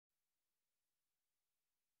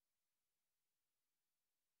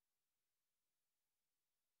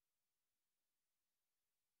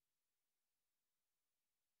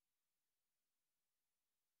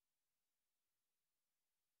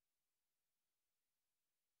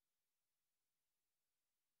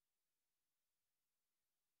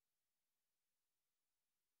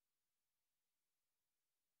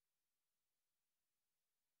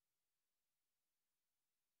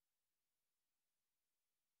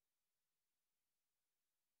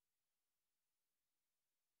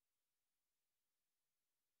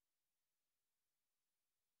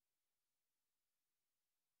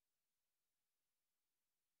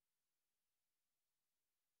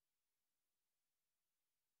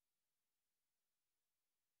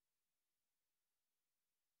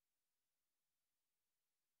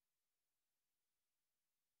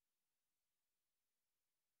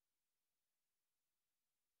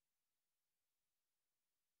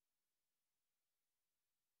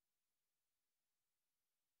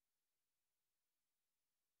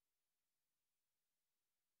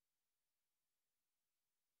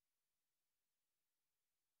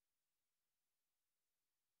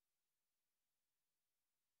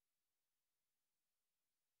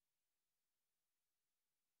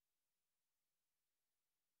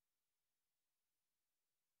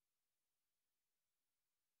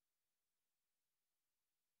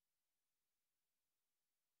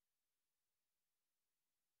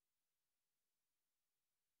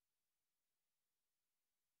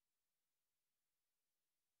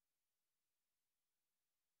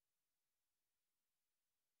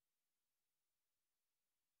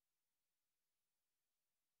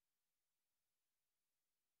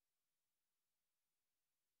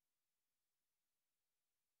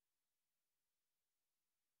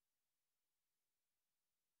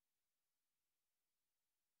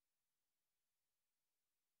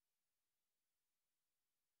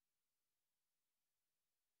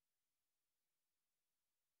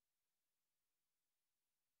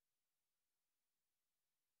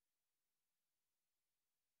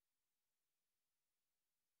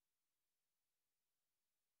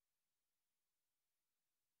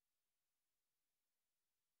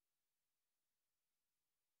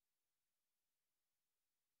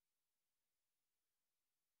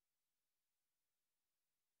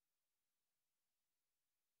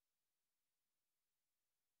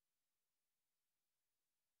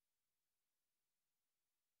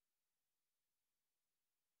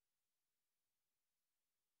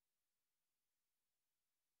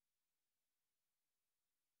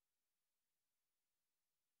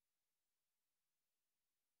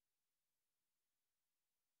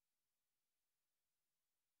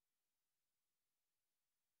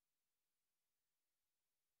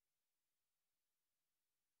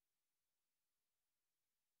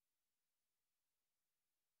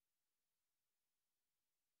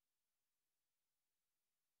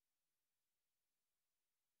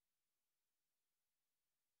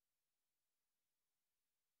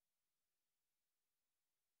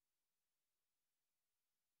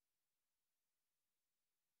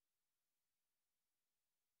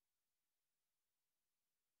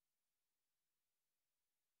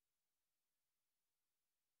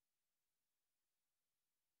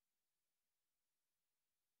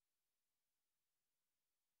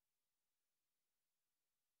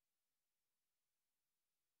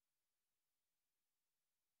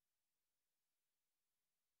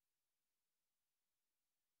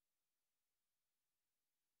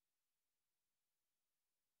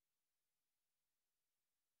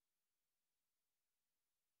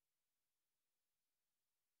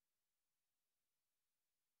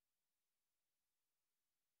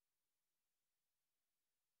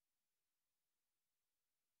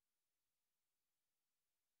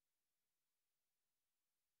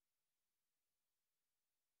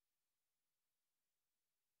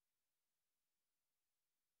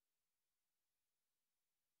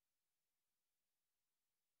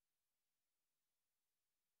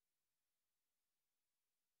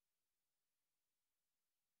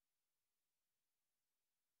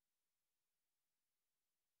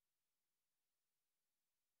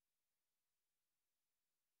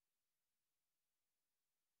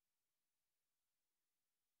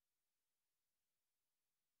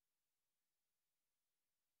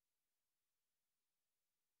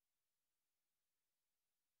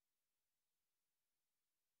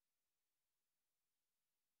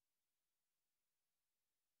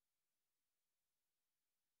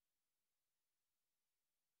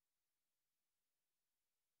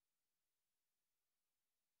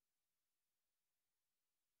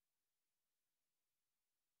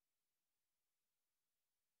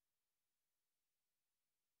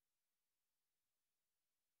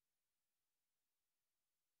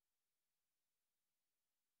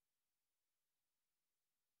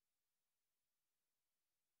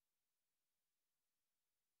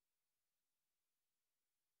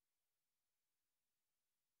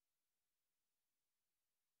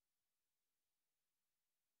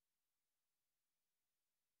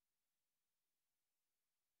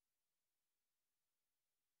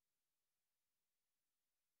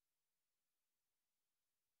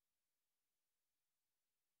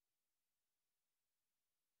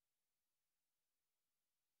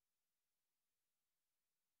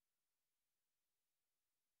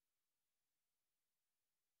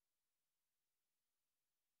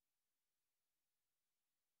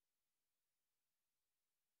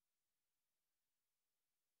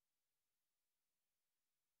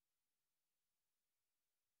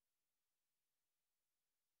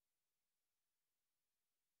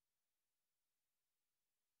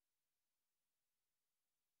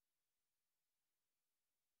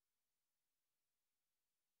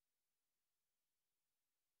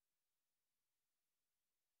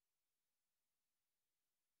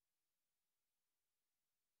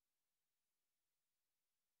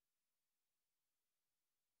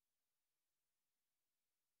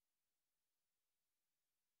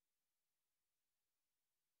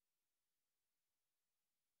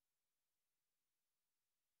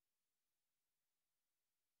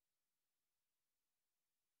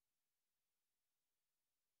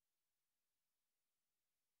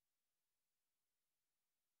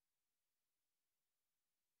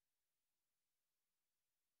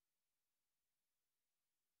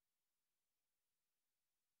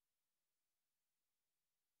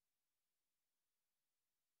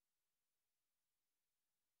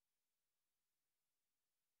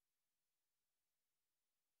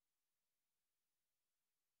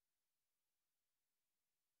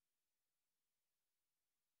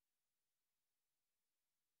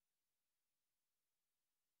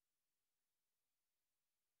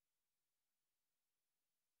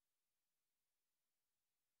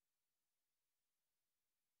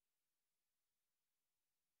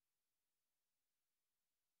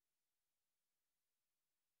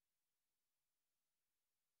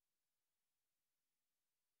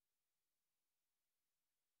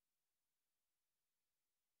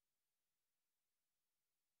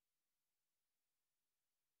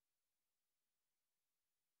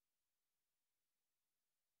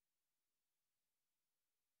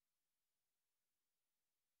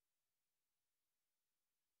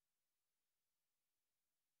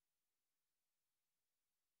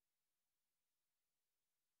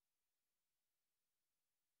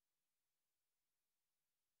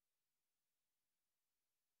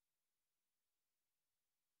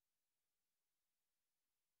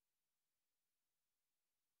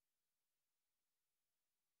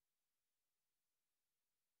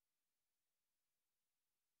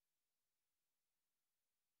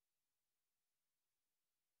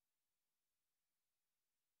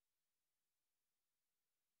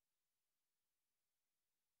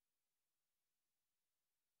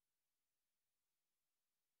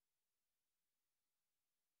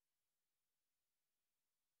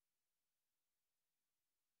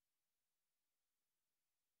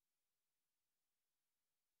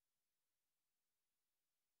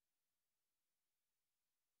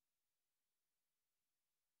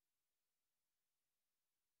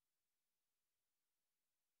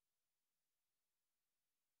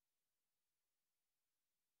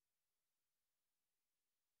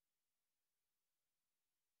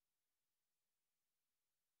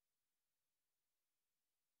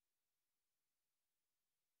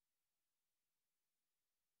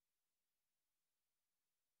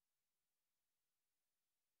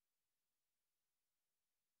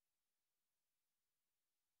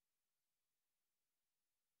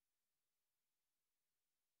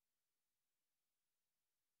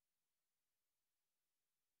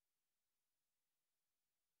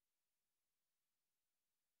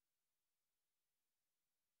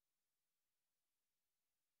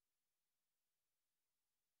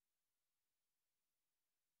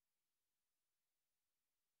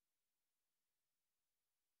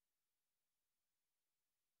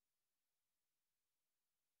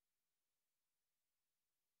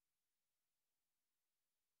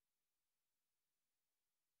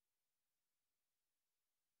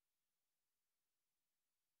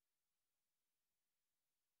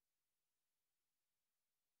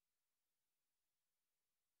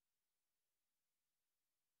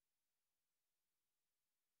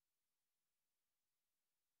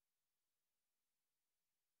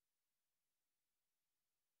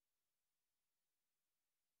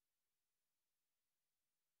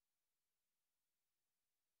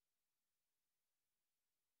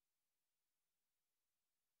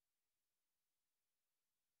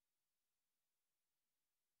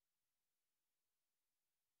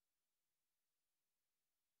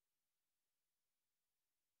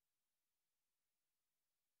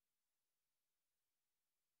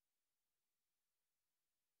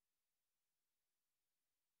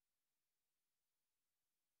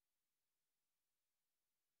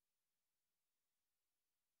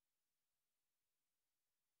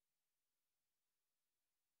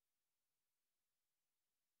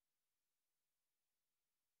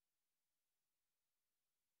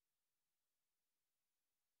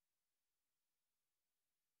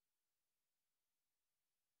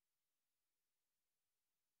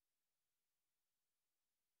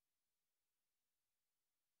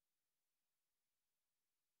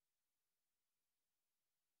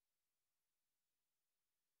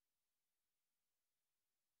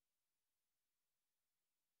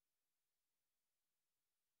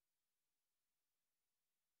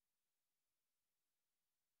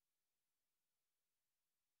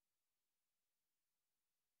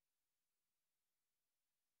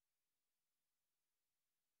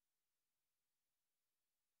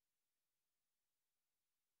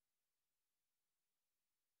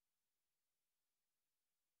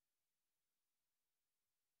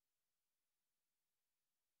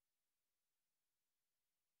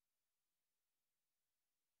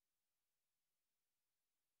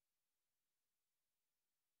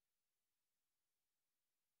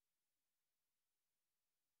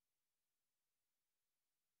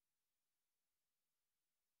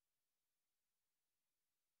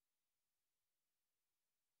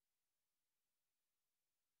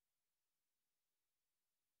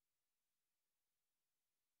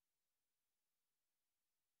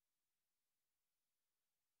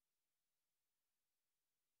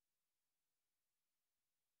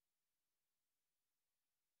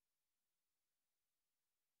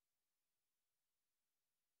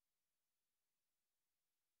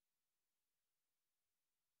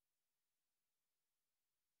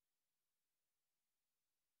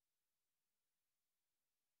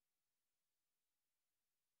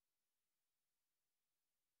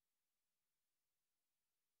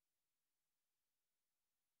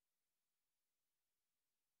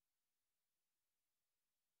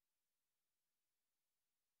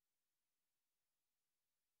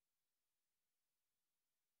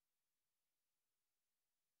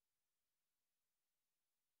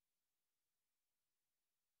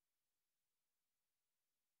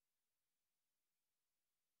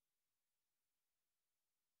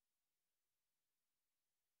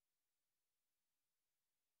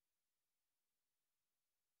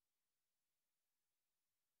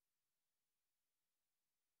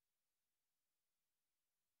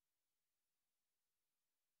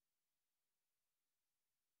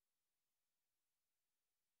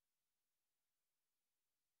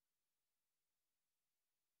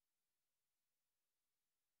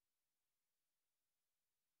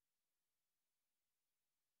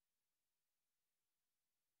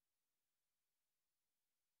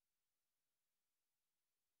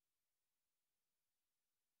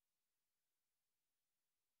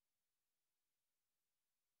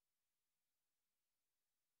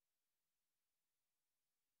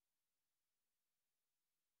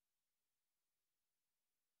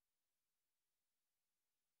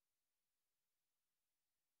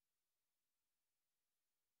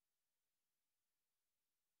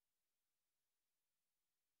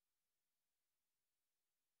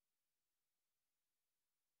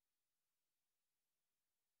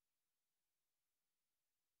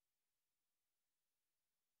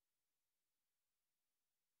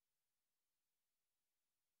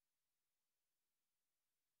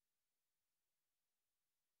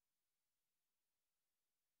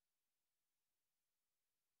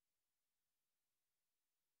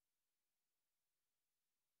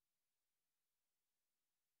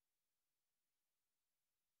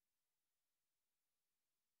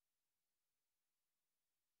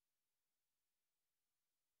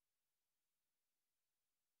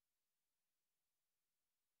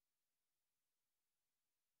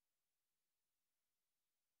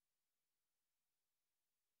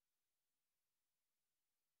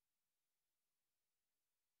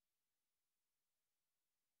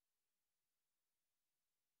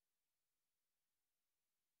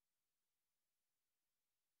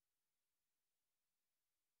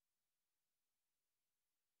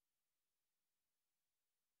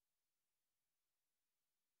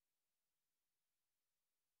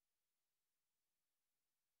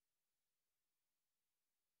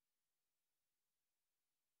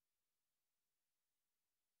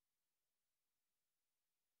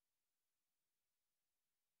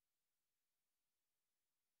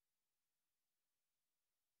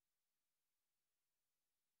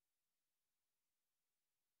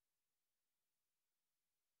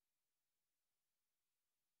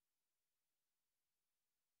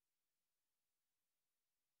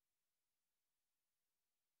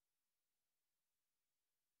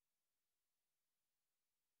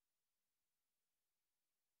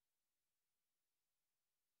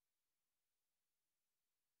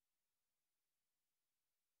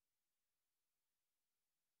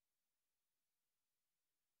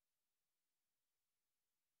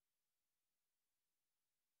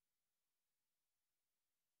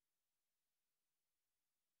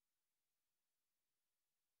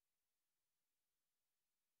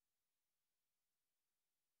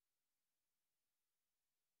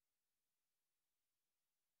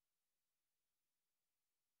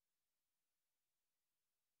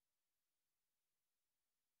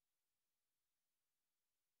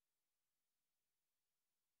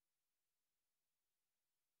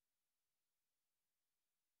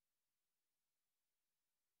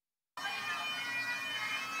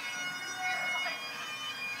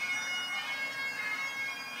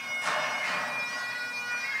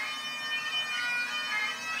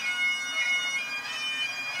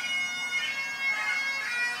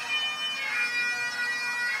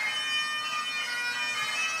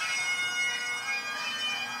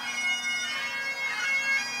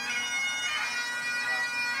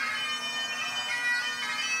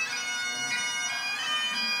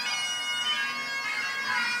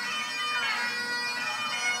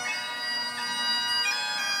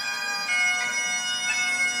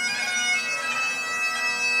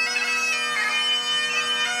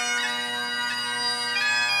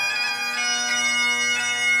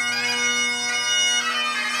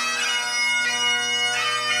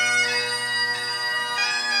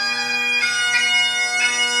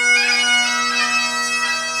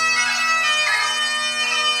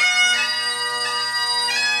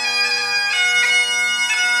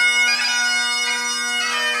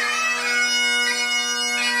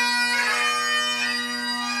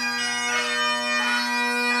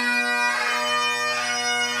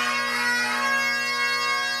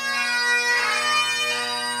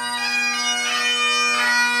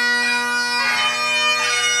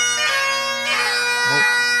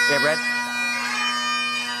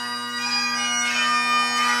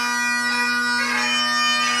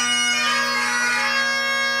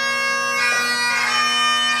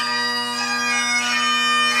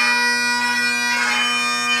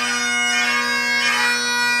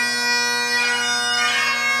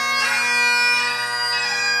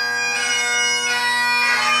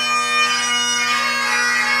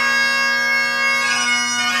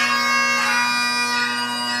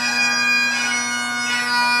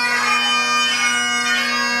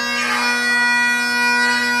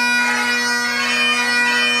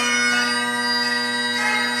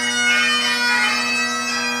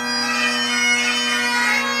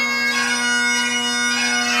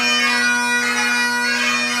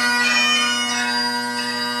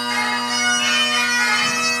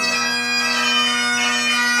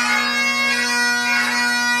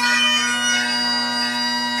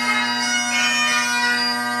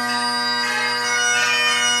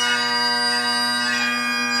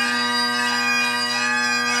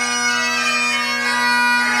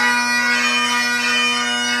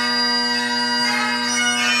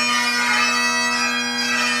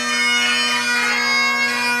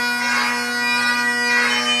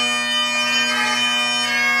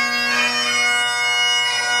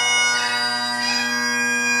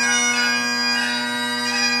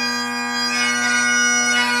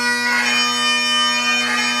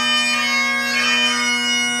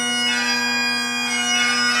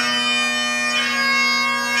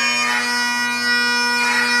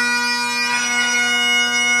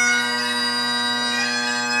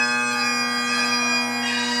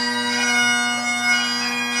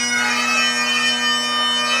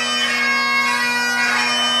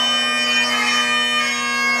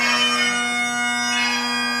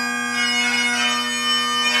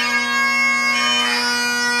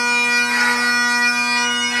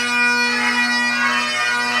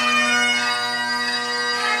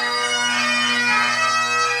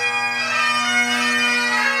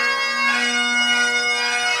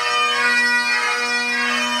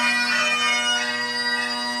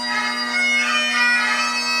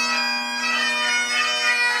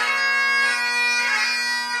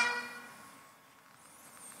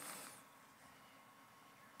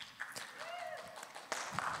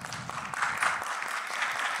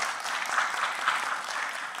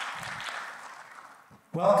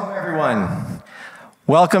Welcome, everyone.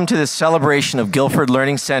 Welcome to the celebration of Guildford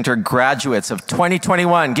Learning Centre graduates of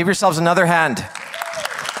 2021. Give yourselves another hand.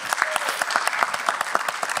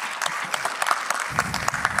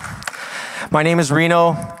 My name is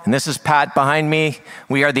Reno, and this is Pat behind me.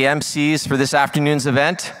 We are the MCs for this afternoon's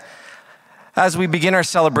event. As we begin our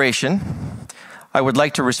celebration, I would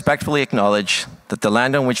like to respectfully acknowledge that the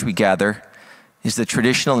land on which we gather is the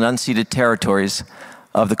traditional and unceded territories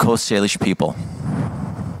of the Coast Salish people.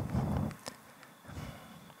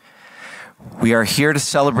 We are here to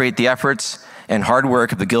celebrate the efforts and hard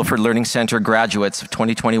work of the Guildford Learning Centre graduates of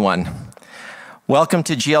 2021. Welcome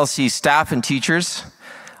to GLC staff and teachers.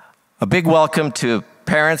 A big welcome to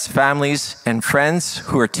parents, families, and friends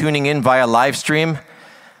who are tuning in via live stream.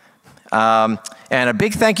 And a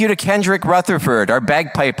big thank you to Kendrick Rutherford, our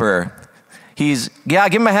bagpiper. Give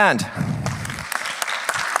him a hand.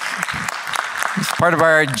 He's part of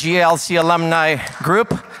our GLC alumni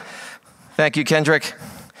group. Thank you, Kendrick.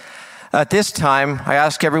 At this time, I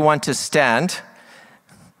ask everyone to stand,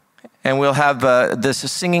 and we'll have this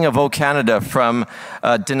singing of O Canada from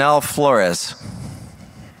Danelle Flores.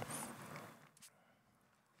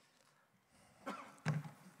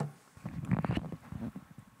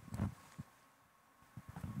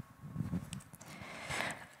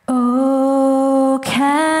 O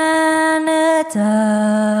Canada,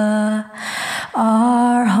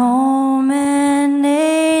 our home and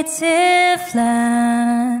native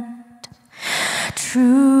land,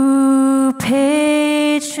 true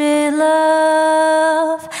patriot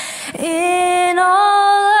love in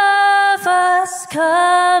all of us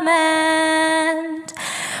command.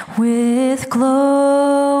 With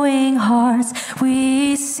glowing hearts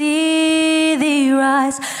we see thee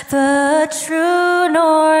rise, the true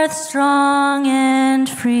north, strong and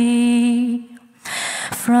free.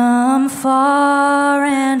 From far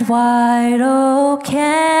and wide, O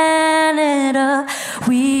Canada,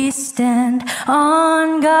 we stand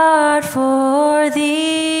on guard for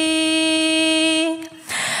thee.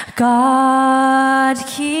 God,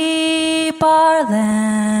 keep our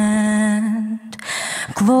land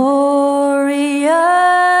glorious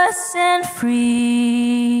and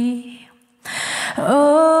free.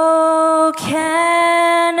 O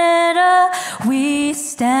Canada, we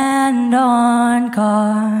stand on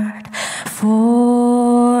guard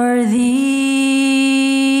for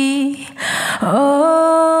thee.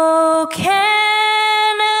 O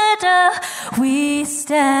Canada, we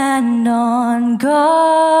stand on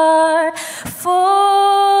guard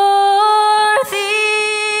for thee.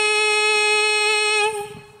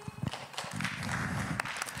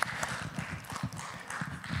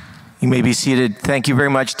 You may be seated. Thank you very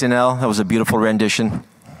much, Danelle. That was a beautiful rendition.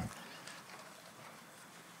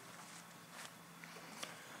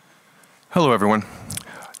 Hello, everyone.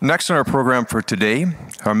 Next on our program for today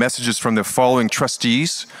are messages from the following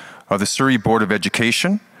trustees of the Surrey Board of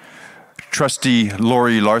Education: Trustee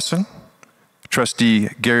Lori Larson, Trustee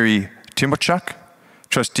Gary Timochuk,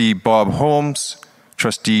 Trustee Bob Holmes,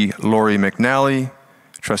 Trustee Lori McNally,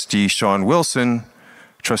 Trustee Sean Wilson,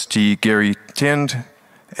 Trustee Gary Tind,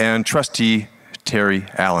 and Trustee Terry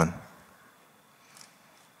Allen.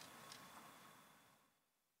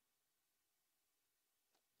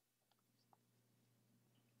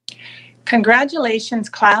 Congratulations,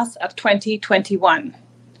 class of 2021.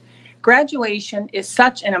 Graduation is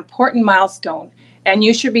such an important milestone, and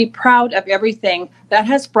you should be proud of everything that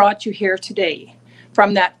has brought you here today,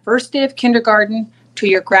 from that first day of kindergarten to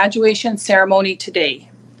your graduation ceremony today.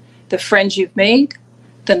 The friends you've made,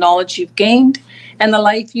 the knowledge you've gained, and the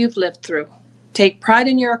life you've lived through. Take pride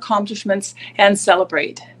in your accomplishments and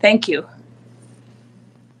celebrate. Thank you.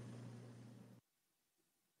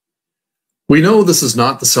 We know this is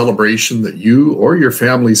not the celebration that you or your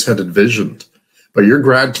families had envisioned, but your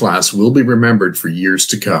grad class will be remembered for years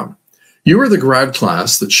to come. You are the grad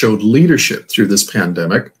class that showed leadership through this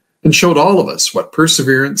pandemic and showed all of us what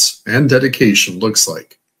perseverance and dedication looks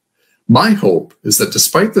like. My hope is that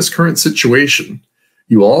despite this current situation,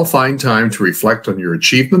 you all find time to reflect on your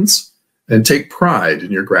achievements and take pride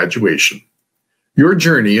in your graduation. Your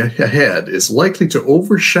journey ahead is likely to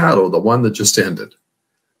overshadow the one that just ended.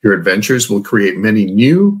 Your adventures will create many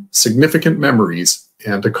new, significant memories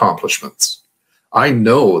and accomplishments. I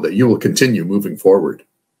know that you will continue moving forward.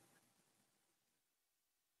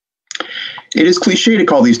 It is cliche to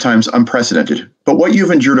call these times unprecedented, but what you've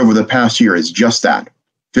endured over the past year is just that.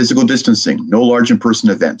 Physical distancing, no large in-person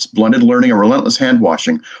events, blended learning, and relentless hand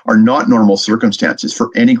washing are not normal circumstances for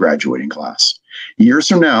any graduating class. Years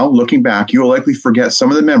from now, looking back, you will likely forget some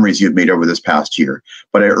of the memories you've made over this past year,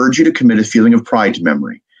 but I urge you to commit a feeling of pride to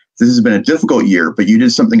memory. This has been a difficult year, but you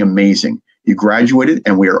did something amazing. You graduated,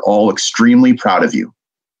 and we are all extremely proud of you.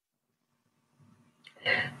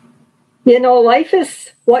 You know, life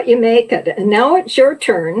is what you make it, and now it's your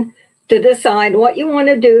turn to decide what you want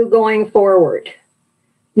to do going forward.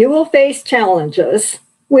 You will face challenges.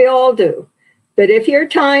 We all do. But if your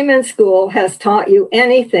time in school has taught you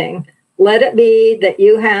anything, let it be that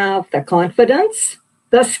you have the confidence,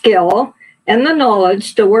 the skill, and the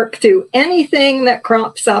knowledge to work through anything that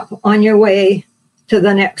crops up on your way to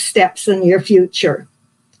the next steps in your future.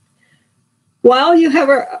 While you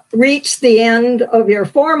have reached the end of your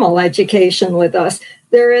formal education with us,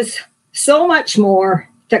 there is so much more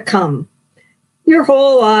to come. Your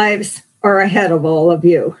whole lives are ahead of all of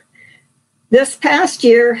you. This past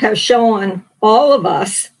year has shown all of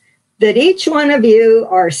us that each one of you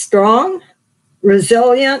are strong,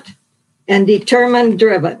 resilient, and determined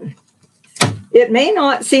driven. It may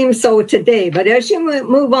not seem so today, but as you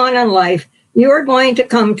move on in life, you are going to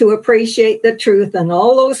come to appreciate the truth and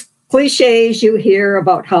all those cliches you hear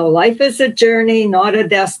about how life is a journey, not a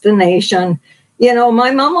destination. You know,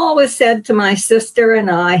 my mom always said to my sister and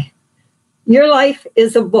I, your life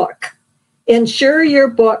is a book. Ensure your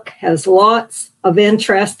book has lots of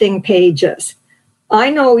interesting pages. I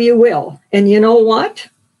know you will. And you know what?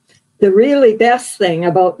 The really best thing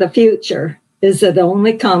about the future is it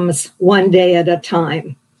only comes one day at a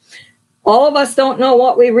time. All of us don't know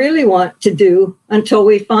what we really want to do until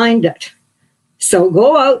we find it. So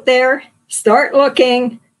go out there, start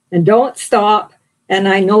looking, and don't stop. And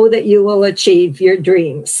I know that you will achieve your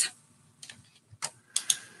dreams.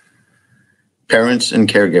 Parents and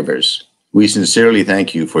caregivers, we sincerely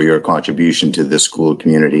thank you for your contribution to this school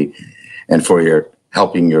community and for your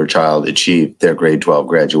helping your child achieve their grade 12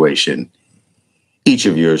 graduation. Each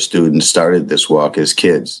of your students started this walk as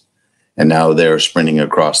kids, and now they're sprinting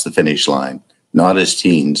across the finish line, not as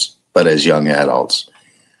teens, but as young adults.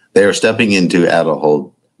 They are stepping into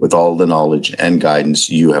adulthood with all the knowledge and guidance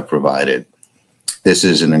you have provided. This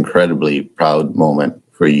is an incredibly proud moment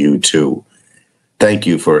for you too. Thank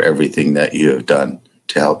you for everything that you have done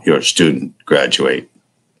to help your student graduate.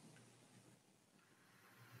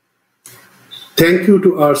 Thank you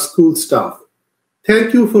to our school staff.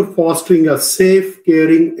 Thank you for fostering a safe,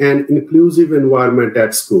 caring, and inclusive environment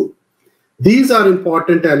at school. These are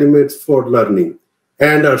important elements for learning,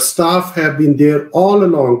 and our staff have been there all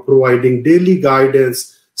along providing daily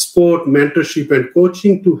guidance, support, mentorship, and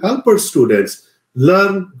coaching to help our students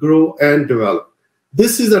learn, grow, and develop.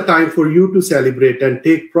 This is a time for you to celebrate and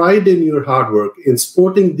take pride in your hard work in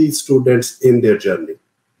supporting these students in their journey.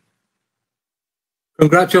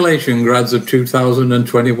 Congratulations, grads of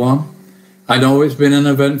 2021. I know it's been an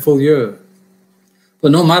eventful year,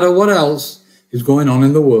 but no matter what else is going on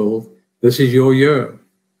in the world, this is your year.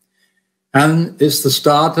 And it's the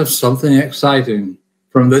start of something exciting.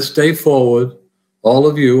 From this day forward, all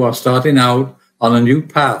of you are starting out on a new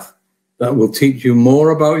path that will teach you more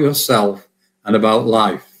about yourself and about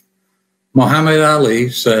life. Muhammad Ali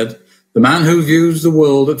said, "The man who views the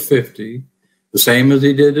world at 50, the same as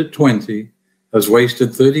he did at 20, has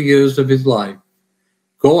wasted 30 years of his life."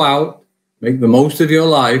 Go out, make the most of your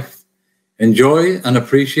life, enjoy and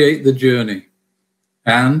appreciate the journey.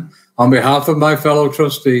 And on behalf of my fellow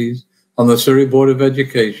trustees on the Surrey Board of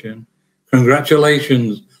Education,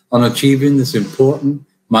 congratulations on achieving this important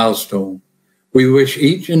milestone. We wish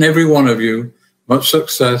each and every one of you much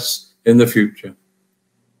success in the future.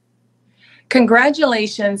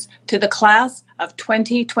 Congratulations to the class of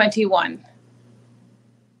 2021.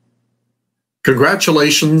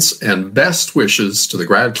 Congratulations and best wishes to the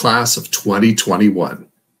grad class of 2021.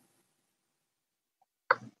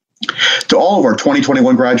 To all of our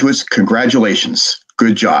 2021 graduates, congratulations.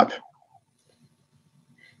 Good job.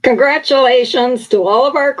 Congratulations to all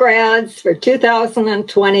of our grads for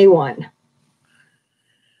 2021.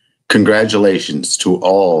 Congratulations to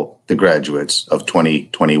all the graduates of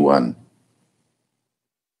 2021.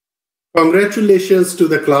 Congratulations to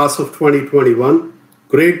the class of 2021.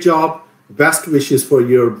 Great job. Best wishes for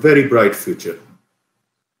your very bright future.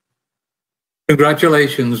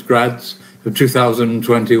 Congratulations, grads of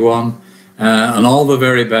 2021, and all the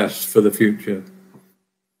very best for the future.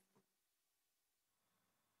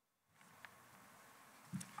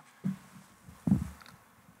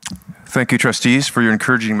 Thank you, trustees, for your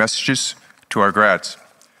encouraging messages to our grads.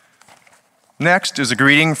 Next is a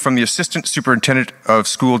greeting from the Assistant Superintendent of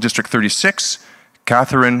School District 36,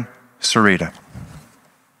 Catherine Sereda.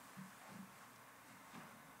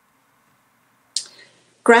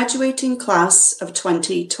 Graduating class of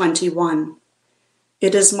 2021.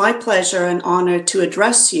 It is my pleasure and honor to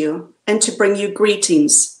address you and to bring you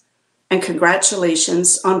greetings and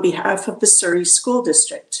congratulations on behalf of the Surrey School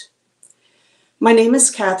District. My name is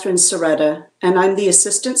Catherine Soretta, and I'm the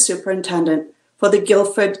Assistant Superintendent for the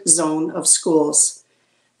Guildford Zone of Schools.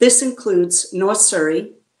 This includes North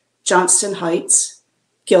Surrey, Johnston Heights,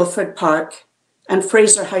 Guildford Park, and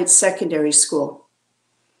Fraser Heights Secondary School.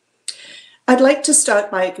 I'd like to start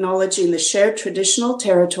by acknowledging the shared traditional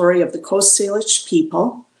territory of the Coast Salish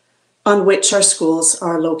people on which our schools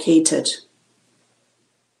are located.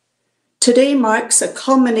 Today marks a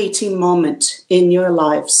culminating moment in your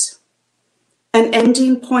lives, an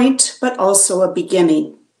ending point, but also a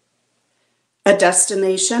beginning, a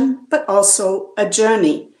destination, but also a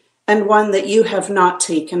journey, and one that you have not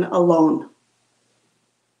taken alone.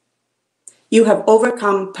 You have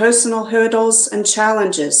overcome personal hurdles and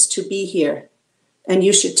challenges to be here, and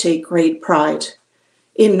you should take great pride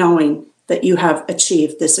in knowing that you have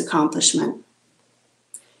achieved this accomplishment.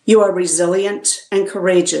 You are resilient and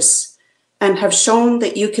courageous and have shown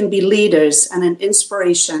that you can be leaders and an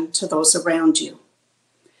inspiration to those around you.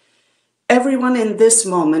 Everyone in this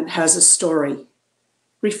moment has a story.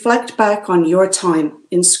 Reflect back on your time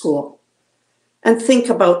in school and think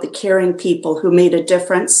about the caring people who made a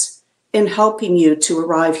difference in helping you to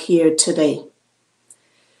arrive here today.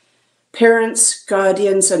 Parents,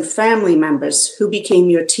 guardians, and family members who became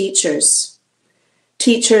your teachers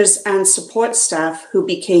and support staff who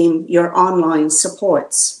became your online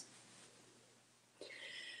supports.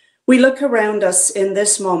 We look around us in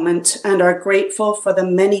this moment and are grateful for the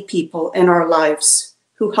many people in our lives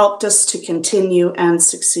who helped us to continue and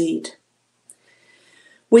succeed.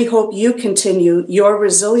 We hope you continue your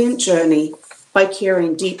resilient journey by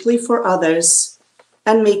caring deeply for others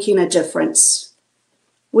and making a difference.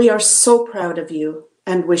 We are so proud of you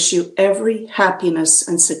and wish you every happiness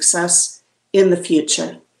and success in the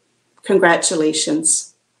future. Congratulations.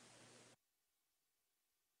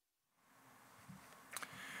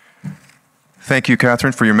 Thank you,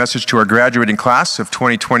 Catherine, for your message to our graduating class of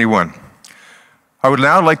 2021. I would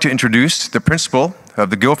now like to introduce the principal of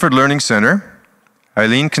the Guildford Learning Center,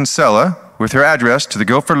 Eileen Kinsella, with her address to the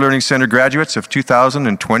Guildford Learning Center graduates of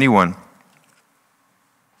 2021.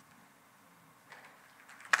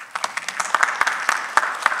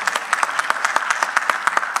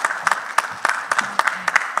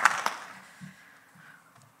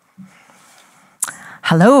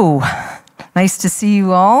 Hello, nice to see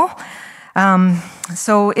you all.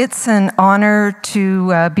 So it's an honor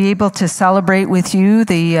to be able to celebrate with you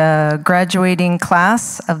the graduating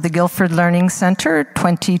class of the Guildford Learning Center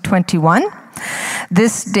 2021.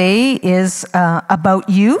 This day is about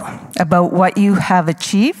you, about what you have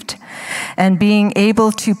achieved, and being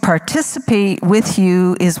able to participate with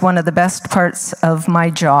you is one of the best parts of my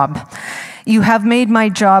job. You have made my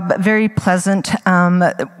job very pleasant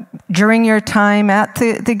during your time at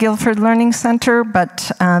the Guildford Learning Center,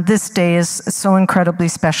 but this day is so incredibly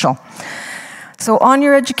special. So on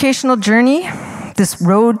your educational journey, this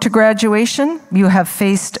road to graduation, you have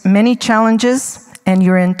faced many challenges, and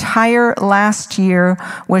your entire last year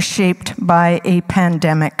was shaped by a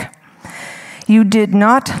pandemic. You did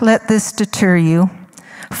not let this deter you,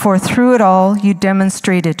 for through it all, you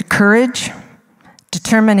demonstrated courage,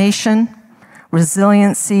 determination,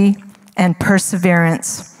 resiliency, and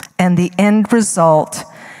perseverance. And the end result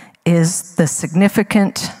is the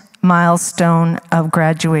significant milestone of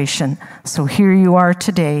graduation. So here you are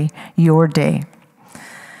today, your day.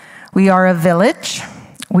 We are a village,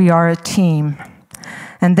 we are a team.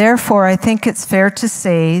 And therefore, I think it's fair to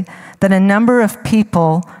say that a number of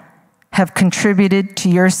people have contributed to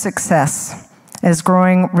your success, as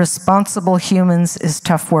growing responsible humans is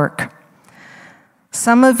tough work.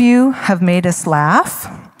 Some of you have made us laugh.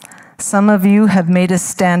 Some of you have made us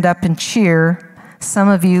stand up and cheer. Some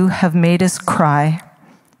of you have made us cry.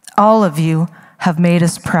 All of you have made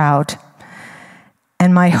us proud.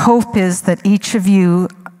 And my hope is that each of you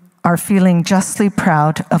are feeling justly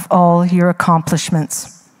proud of all your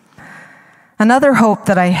accomplishments. Another hope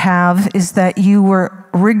that I have is that you were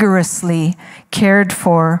rigorously cared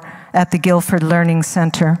for at the Guildford Learning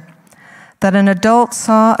Center, that an adult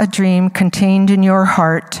saw a dream contained in your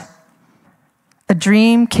heart, a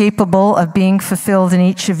dream capable of being fulfilled in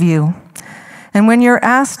each of you. And when you're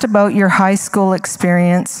asked about your high school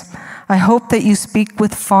experience, I hope that you speak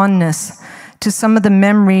with fondness to some of the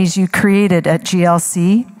memories you created at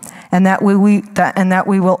GLC, and that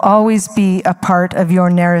we will always be a part of your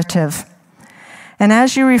narrative. And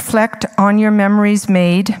as you reflect on your memories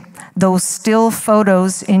made, those still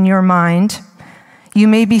photos in your mind, you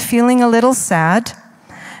may be feeling a little sad,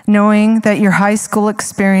 knowing that your high school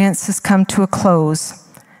experience has come to a close,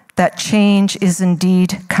 that change is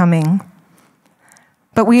indeed coming.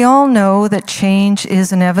 But we all know that change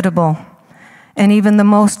is inevitable, and even the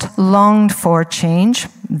most longed for change,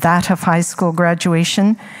 that of high school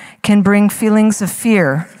graduation, can bring feelings of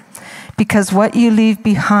fear, because what you leave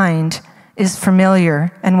behind is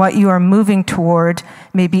familiar, and what you are moving toward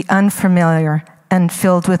may be unfamiliar and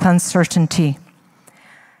filled with uncertainty.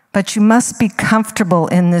 But you must be comfortable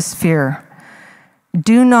in this fear.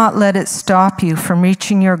 Do not let it stop you from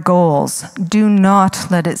reaching your goals. Do not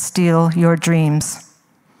let it steal your dreams.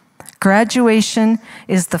 Graduation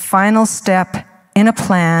is the final step in a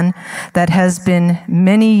plan that has been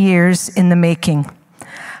many years in the making.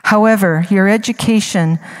 However, your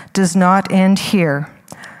education does not end here.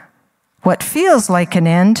 What feels like an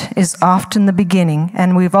end is often the beginning,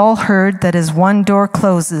 and we've all heard that as one door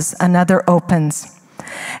closes, another opens.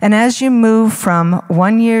 And as you move from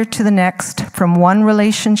one year to the next, from one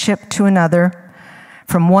relationship to another,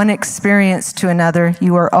 from one experience to another,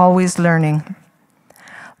 you are always learning.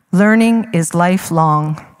 Learning is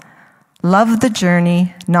lifelong. Love the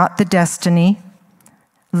journey, not the destiny.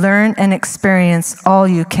 Learn and experience all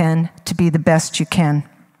you can to be the best you can.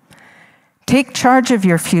 Take charge of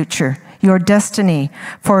your future, your destiny,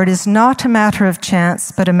 for it is not a matter of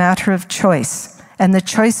chance, but a matter of choice. And the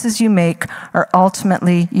choices you make are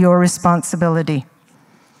ultimately your responsibility.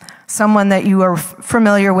 Someone that you are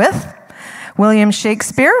familiar with, William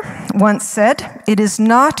Shakespeare, once said, "It is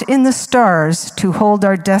not in the stars to hold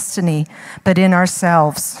our destiny, but in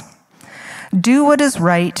ourselves." Do what is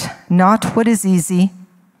right, not what is easy,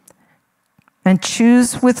 and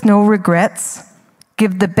choose with no regrets.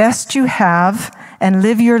 Give the best you have and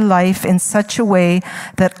live your life in such a way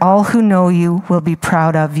that all who know you will be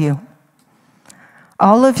proud of you.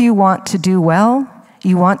 All of you want to do well,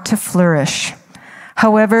 you want to flourish.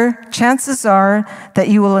 However, chances are that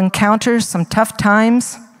you will encounter some tough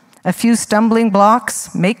times, a few stumbling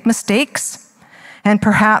blocks, make mistakes, and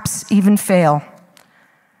perhaps even fail.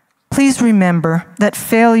 Please remember that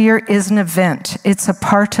failure is an event. It's a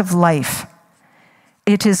part of life.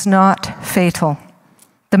 It is not fatal.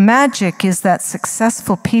 The magic is that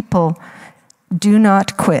successful people do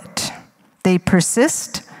not quit. They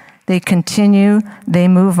persist, they continue, they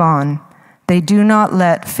move on. They do not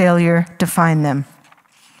let failure define them.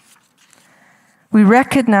 We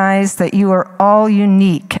recognize that you are all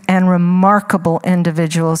unique and remarkable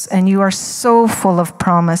individuals, and you are so full of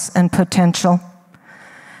promise and potential.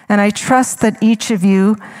 And I trust that each of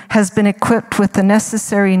you has been equipped with the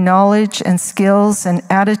necessary knowledge and skills and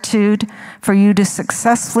attitude for you to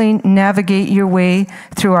successfully navigate your way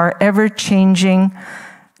through our ever-changing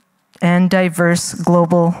and diverse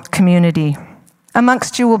global community.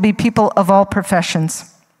 Amongst you will be people of all professions.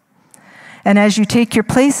 And as you take your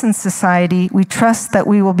place in society, we trust that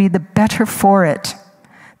we will be the better for it,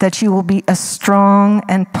 that you will be a strong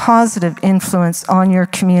and positive influence on your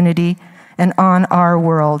community and on our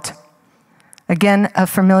world. Again, a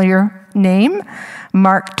familiar name,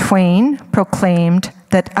 Mark Twain proclaimed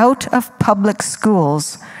that out of public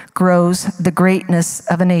schools grows the greatness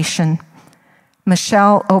of a nation.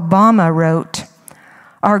 Michelle Obama wrote,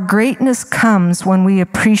 "Our greatness comes when we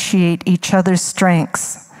appreciate each other's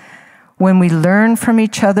strengths, when we learn from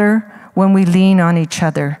each other, when we lean on each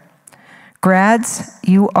other. Grads,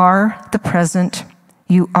 you are the present,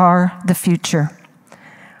 you are the future.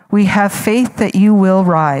 We have faith that you will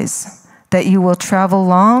rise, that you will travel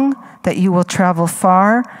long, that you will travel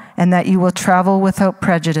far, and that you will travel without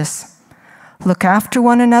prejudice. Look after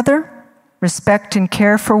one another, respect and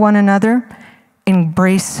care for one another,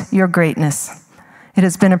 embrace your greatness." It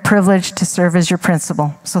has been a privilege to serve as your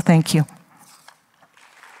principal, so thank you.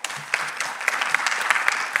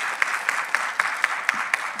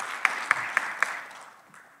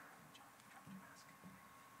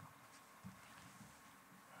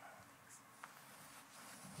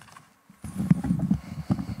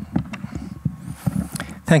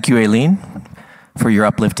 Thank you, Aileen, for your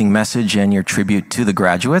uplifting message and your tribute to the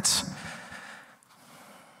graduates.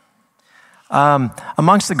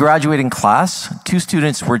 Amongst the graduating class, 2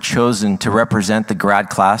 students were chosen to represent the grad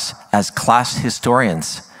class as class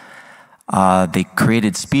historians. They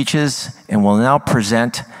created speeches and will now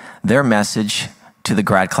present their message to the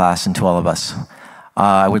grad class and to all of us.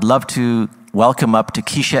 I would love to welcome up to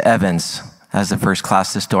Keisha Evans as the first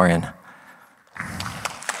class historian.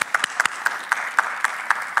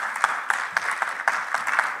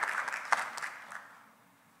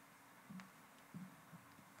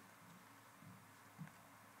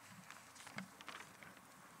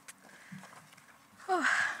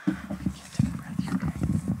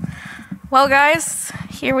 Well, guys,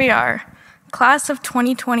 here we are. Class of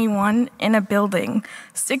 2021 in a building,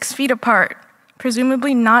 6 feet apart,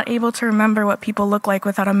 presumably not able to remember what people look like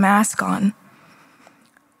without a mask on.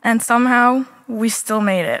 And somehow, we still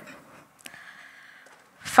made it.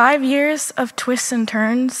 5 years of twists and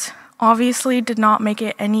turns obviously did not make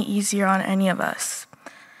it any easier on any of us.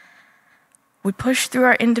 We pushed through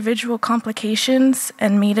our individual complications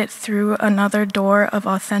and made it through another door of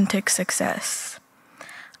authentic success.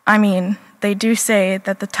 I mean, they do say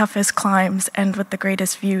that the toughest climbs end with the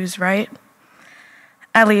greatest views, right?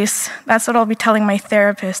 At least, that's what I'll be telling my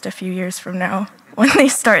therapist a few years from now, when they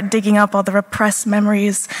start digging up all the repressed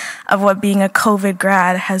memories of what being a COVID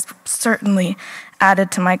grad has certainly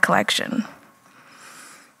added to my collection.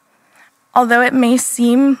 Although it may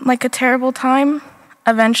seem like a terrible time,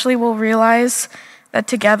 eventually we'll realize that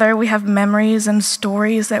together we have memories and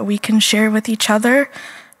stories that we can share with each other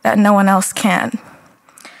that no one else can.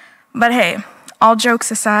 But hey, all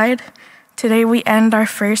jokes aside, today we end our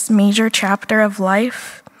first major chapter of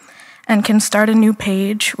life and can start a new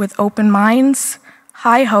page with open minds,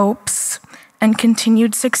 high hopes, and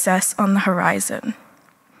continued success on the horizon.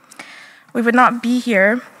 We would not be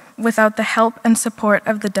here without the help and support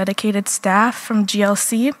of the dedicated staff from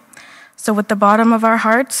GLC, so with the bottom of our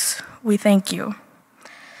hearts, we thank you.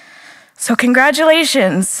 So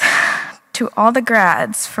congratulations to all the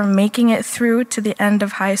grads for making it through to the end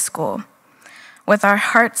of high school, with our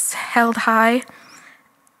hearts held high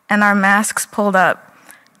and our masks pulled up.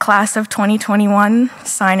 Class of 2021,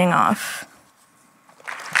 signing off.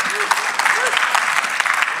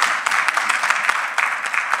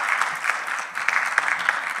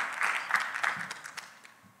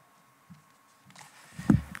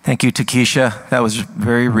 Thank you, Takesha. That was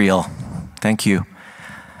very real. Thank you.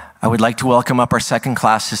 I would like to welcome up our second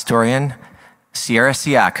class historian, Sierra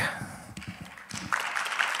Siak.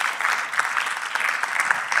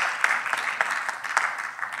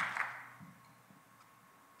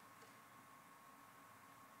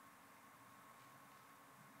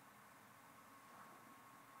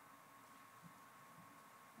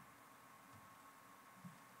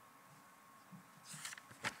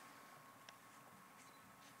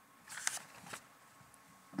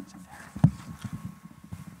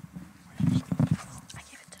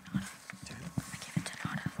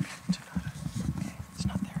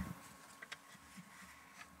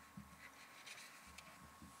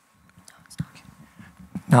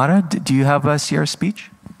 Nada, do you have Sierra's speech?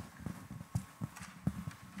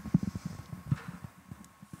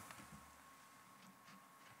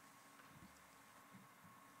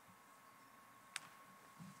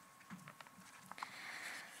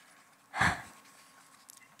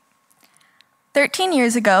 "13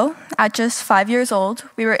 years ago, at just 5 years old,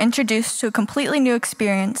 we were introduced to a completely new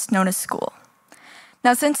experience known as school.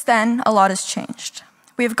 Now since then, a lot has changed.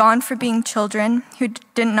 We have gone from being children who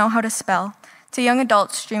didn't know how to spell to young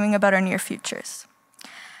adults dreaming about our near futures.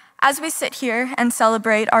 As we sit here and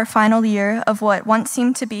celebrate our final year of what once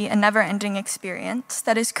seemed to be a never-ending experience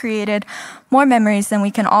that has created more memories than we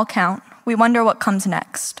can all count, we wonder what comes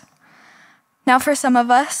next. Now for some of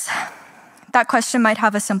us, that question might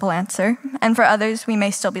have a simple answer, and for others, we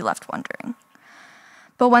may still be left wondering.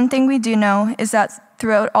 But one thing we do know is that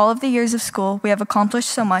throughout all of the years of school, we have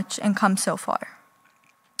accomplished so much and come so far.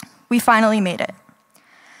 We finally made it.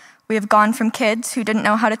 We have gone from kids who didn't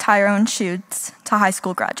know how to tie our own shoes to high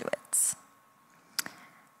school graduates.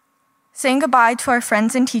 Saying goodbye to our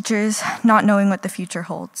friends and teachers, not knowing what the future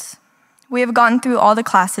holds. We have gone through all the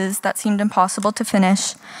classes that seemed impossible to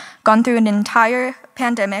finish, gone through an entire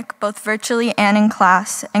pandemic, both virtually and in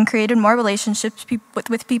class, and created more relationships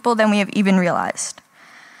with people than we have even realized.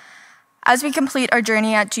 As we complete our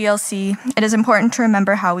journey at GLC, it is important to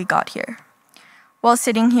remember how we got here. While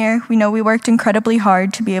sitting here, we know we worked incredibly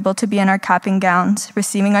hard to be able to be in our cap and gowns,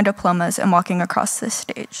 receiving our diplomas, and walking across this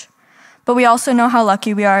stage. But we also know how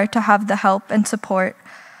lucky we are to have the help and support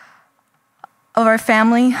of our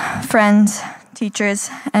family, friends,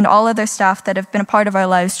 teachers, and all other staff that have been a part of our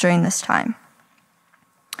lives during this time.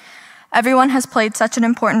 Everyone has played such an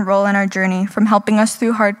important role in our journey, from helping us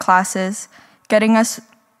through hard classes, getting us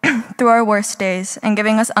through our worst days, and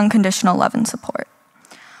giving us unconditional love and support.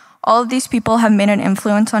 All of these people have made an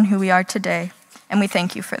influence on who we are today, and we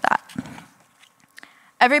thank you for that.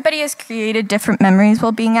 Everybody has created different memories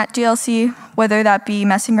while being at GLC, whether that be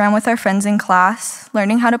messing around with our friends in class,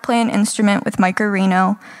 learning how to play an instrument with Mike or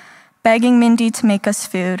Reno, begging Mindy to make us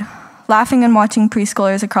food, laughing and watching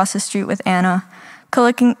preschoolers across the street with Anna,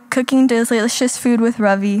 cooking delicious food with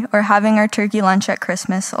Ravi, or having our turkey lunch at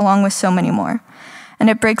Christmas, along with so many more. And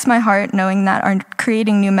it breaks my heart knowing that our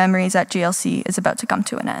creating new memories at GLC is about to come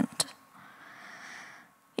to an end.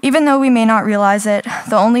 Even though we may not realize it,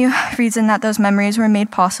 the only reason that those memories were made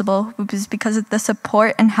possible was because of the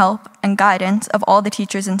support and help and guidance of all the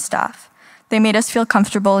teachers and staff, They made us feel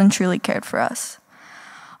comfortable and truly cared for us,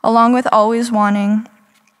 along with always wanting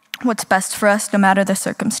what's best for us no matter the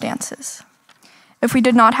circumstances. If we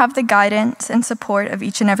did not have the guidance and support of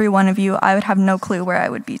each and every one of you, I would have no clue where I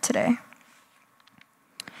would be today.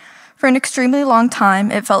 For an extremely long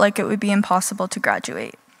time, it felt like it would be impossible to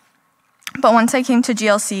graduate. But once I came to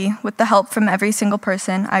GLC, with the help from every single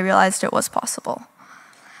person, I realized it was possible.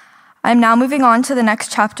 I'm now moving on to the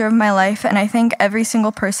next chapter of my life, and I thank every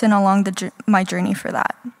single person along my journey for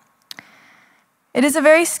that. It is a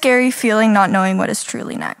very scary feeling not knowing what is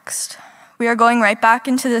truly next. We are going right back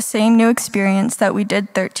into the same new experience that we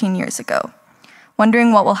did 13 years ago,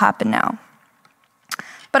 wondering what will happen now.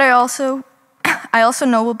 But I also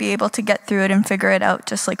know we'll be able to get through it and figure it out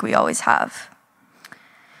just like we always have.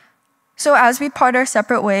 So as we part our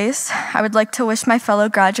separate ways, I would like to wish my fellow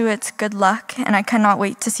graduates good luck, and I cannot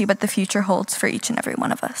wait to see what the future holds for each and every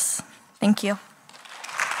one of us. Thank you.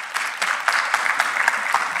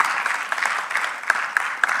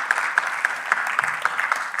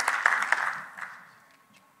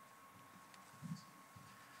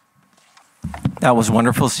 That was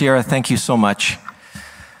wonderful, Sierra. Thank you so much.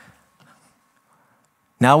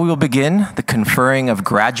 Now we will begin the conferring of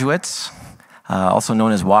graduates, also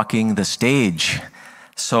known as walking the stage.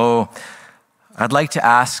 So I'd like to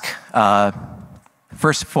ask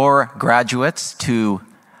first 4 graduates to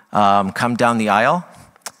come down the aisle.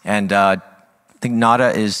 And I think Nada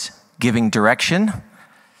is giving direction.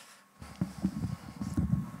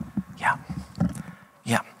 Yeah.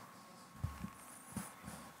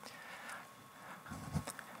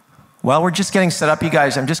 While we're just getting set up, you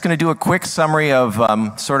guys, I'm just going to do a quick summary of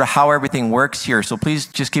sort of how everything works here. So please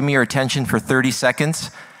just give me your attention for 30 seconds.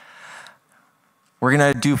 We're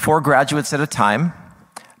going to do 4 graduates at a time.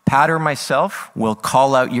 Pat or myself will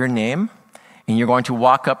call out your name, and you're going to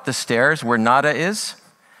walk up the stairs where Nada is,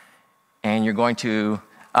 and you're going to,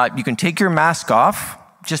 you can take your mask off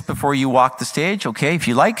just before you walk the stage, okay, if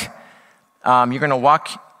you like. You're going to walk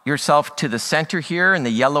yourself to the center here in the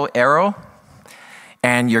yellow arrow,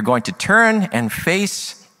 and you're going to turn and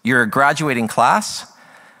face your graduating class.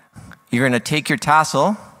 You're going to take your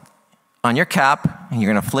tassel on your cap, and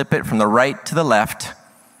you're going to flip it from the right to the left.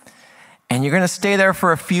 And you're going to stay there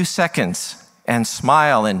for a few seconds and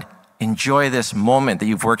smile and enjoy this moment that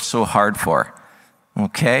you've worked so hard for.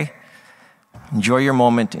 Okay? Enjoy your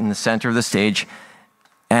moment in the center of the stage.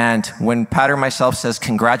 And when Pat or myself says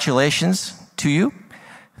congratulations to you,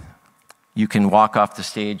 you can walk off the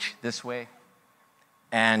stage this way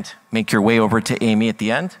and make your way over to Amy at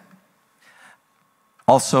the end.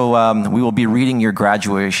 Also, we will be reading your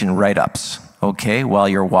graduation write-ups, okay, while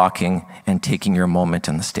you're walking and taking your moment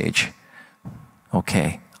on the stage.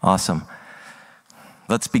 Okay, awesome.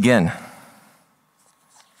 Let's begin.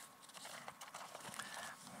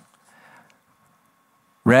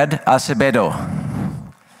 Red Acevedo.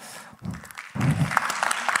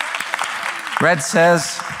 Red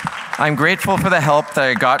says, I'm grateful for the help that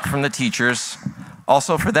I got from the teachers,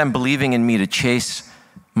 also for them believing in me to chase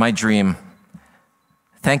my dream.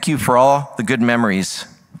 Thank you for all the good memories.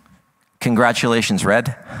 Congratulations,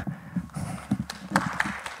 Red.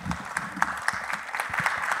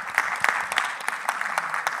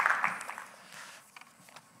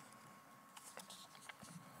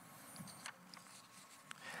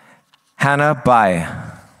 Hannah Bai.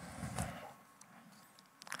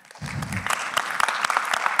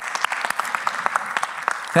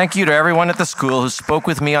 Thank you to everyone at the school who spoke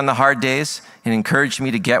with me on the hard days and encouraged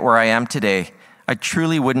me to get where I am today. I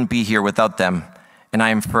truly wouldn't be here without them, and I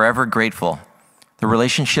am forever grateful. The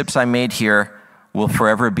relationships I made here will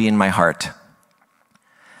forever be in my heart.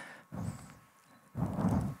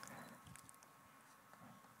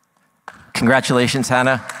 Congratulations,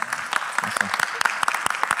 Hannah. Awesome.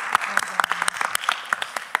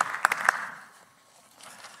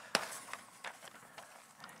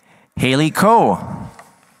 Haley Coe.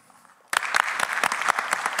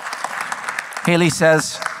 Haley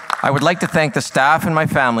says, I would like to thank the staff and my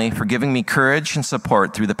family for giving me courage and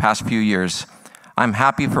support through the past few years. I'm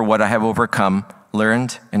happy for what I have overcome,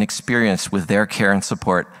 learned, and experienced with their care and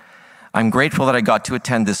support. I'm grateful that I got to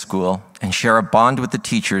attend this school and share a bond with the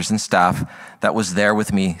teachers and staff that was there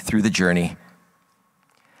with me through the journey.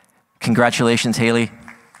 Congratulations, Haley.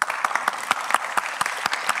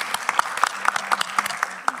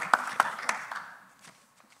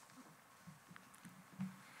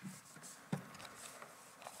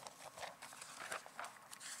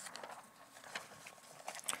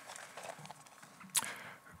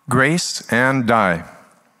 Grace and Di.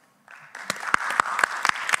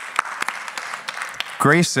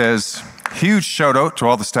 Grace says, huge shout out to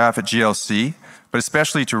all the staff at GLC. but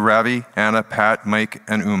especially to Ravi, Anna, Pat, Mike,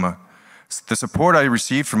 and Uma. The support I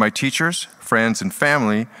received from my teachers, friends, and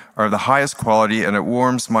family are of the highest quality, and it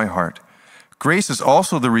warms my heart. Grace is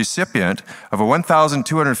also the recipient of a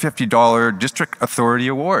 $1,250 District Authority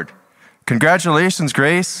Award. Congratulations,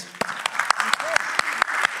 Grace.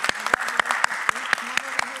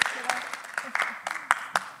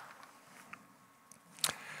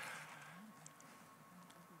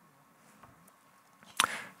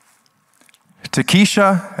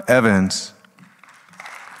 Takesha Evans.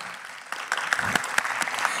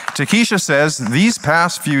 Takesha says, these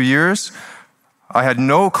past few years, I had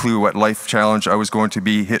no clue what life challenge I was going to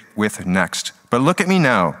be hit with next. But look at me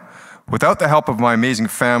now. Without the help of my amazing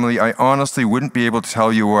family, I honestly wouldn't be able to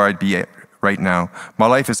tell you where I'd be at right now. My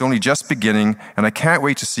life is only just beginning, and I can't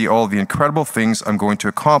wait to see all the incredible things I'm going to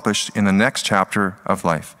accomplish in the next chapter of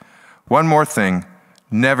life. One more thing,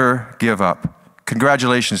 never give up.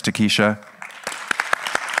 Congratulations, Takesha.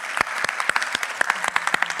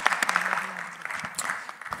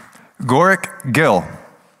 Gorik Gill.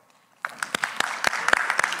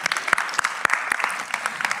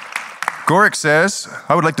 Gorik says,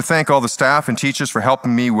 I would like to thank all the staff and teachers for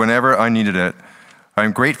helping me whenever I needed it.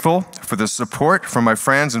 I'm grateful for the support from my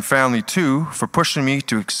friends and family too, for pushing me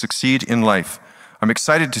to succeed in life. I'm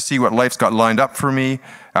excited to see what life's got lined up for me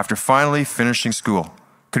after finally finishing school.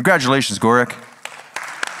 Congratulations, Gorik.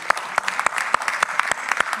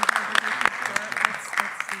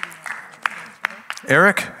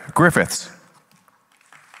 Eric Griffiths.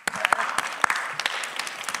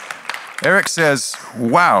 Eric says,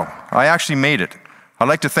 wow, I actually made it. I'd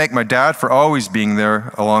like to thank my dad for always being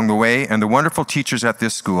there along the way and the wonderful teachers at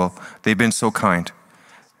this school. They've been so kind.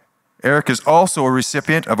 Eric is also a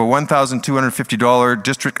recipient of a $1,250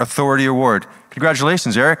 District Authority Award.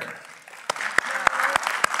 Congratulations, Eric.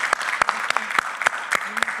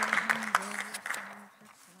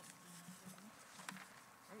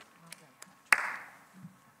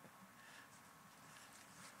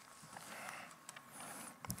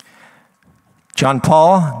 John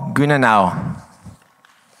Paul Gunanau.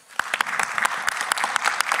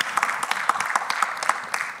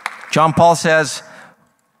 John Paul says,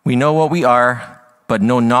 we know what we are, but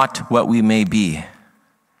know not what we may be.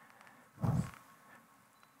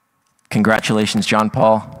 Congratulations, John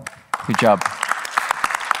Paul. Good job.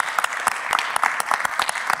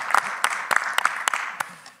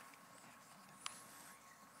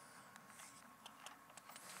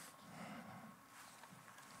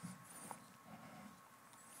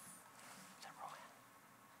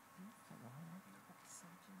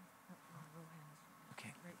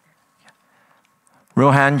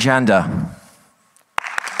 Rohan Janda.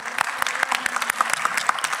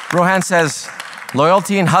 Rohan says,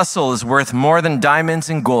 loyalty and hustle is worth more than diamonds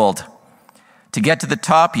and gold. To get to the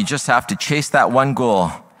top, you just have to chase that one goal.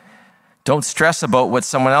 Don't stress about what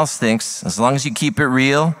someone else thinks, as long as you keep it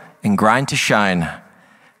real and grind to shine.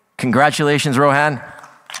 Congratulations, Rohan.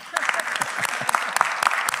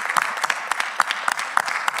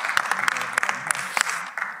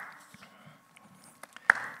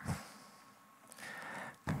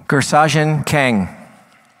 Gursajan Kang.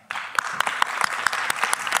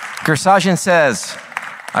 Gursajan says,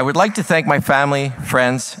 I would like to thank my family,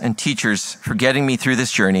 friends, and teachers for getting me through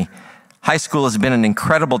this journey. High school has been an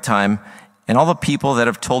incredible time, and all the people that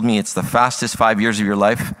have told me it's the fastest 5 years of your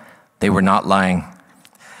life, they were not lying.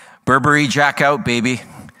 Burberry Jack out, baby.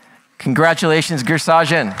 Congratulations,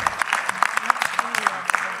 Gursajan.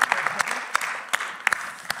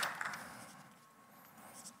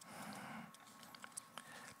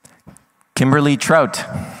 Kimberly Trout.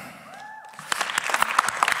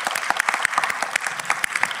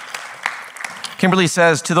 Kimberly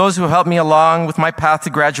says, to those who helped me along with my path to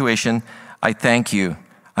graduation, I thank you.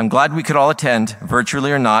 I'm glad we could all attend,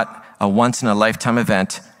 virtually or not, a once-in-a-lifetime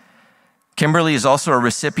event. Kimberly is also a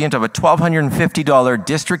recipient of a $1,250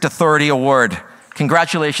 District Authority Award.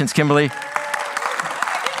 Congratulations, Kimberly.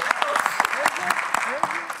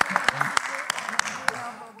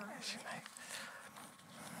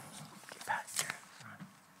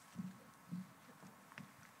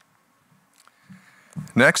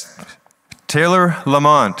 Next, Taylor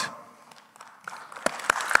Lamont.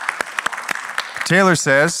 Taylor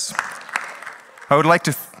says, I would like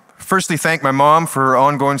to firstly thank my mom for her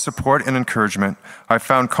ongoing support and encouragement. I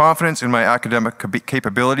found confidence in my academic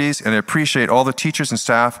capabilities, and I appreciate all the teachers and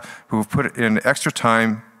staff who have put in extra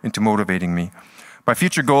time into motivating me. My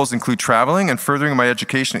future goals include traveling and furthering my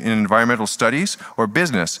education in environmental studies or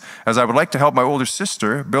business, as I would like to help my older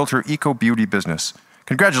sister build her eco-beauty business.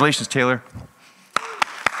 Congratulations, Taylor.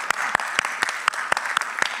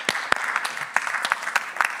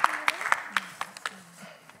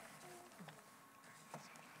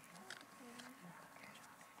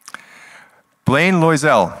 Blaine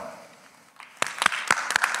Loisel.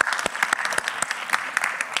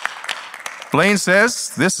 Blaine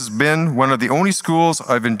says, this has been one of the only schools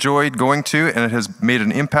I've enjoyed going to, and it has made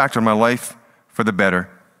an impact on my life for the better.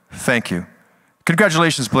 Thank you.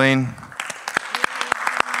 Congratulations, Blaine.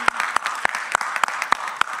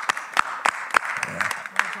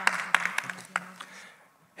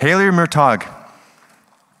 Haley Murtagh.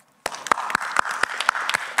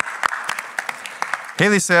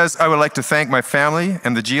 Haley says, I would like to thank my family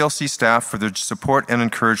and the GLC staff for their support and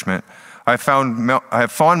encouragement. I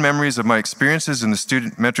have fond memories of my experiences in the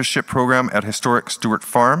student mentorship program at historic Stewart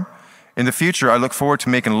Farm. In the future, I look forward to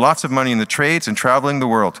making lots of money in the trades and traveling the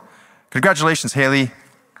world. Congratulations, Haley.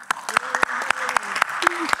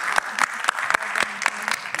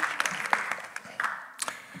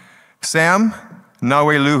 Sam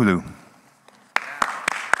Nawelulu.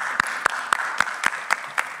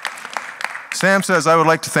 Sam says, I would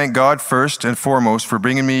like to thank God first and foremost for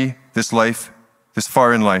bringing me this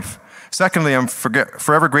far in life. Secondly, I'm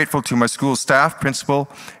forever grateful to my school staff, principal,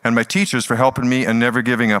 and my teachers for helping me and never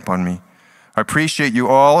giving up on me. I appreciate you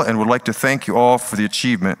all and would like to thank you all for the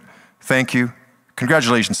achievement. Thank you.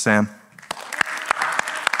 Congratulations, Sam.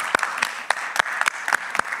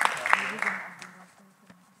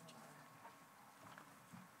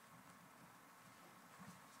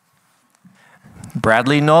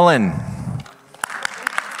 Bradley Nolan.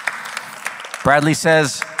 Bradley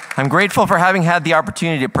says, I'm grateful for having had the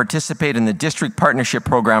opportunity to participate in the District Partnership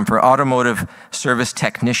Program for Automotive Service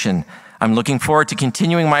Technician. I'm looking forward to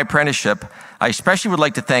continuing my apprenticeship. I especially would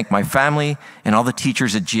like to thank my family and all the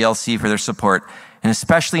teachers at GLC for their support, and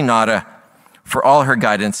especially Nada for all her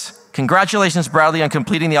guidance. Congratulations, Bradley, on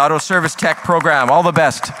completing the Auto Service Tech program. All the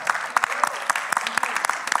best.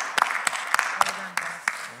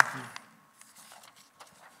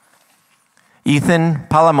 Ethan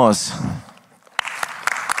Palamos.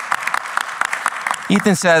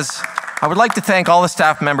 Ethan says, I would like to thank all the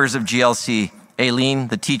staff members of GLC, Aileen,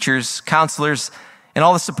 the teachers, counselors, and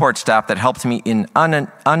all the support staff that helped me in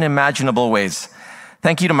unimaginable ways.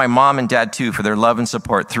 Thank you to my mom and dad too for their love and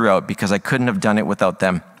support throughout, because I couldn't have done it without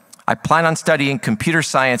them. I plan on studying computer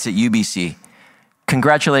science at UBC.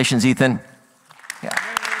 Congratulations, Ethan. Yeah.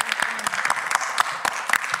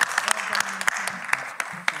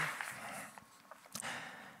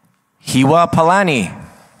 Hiwa Palani.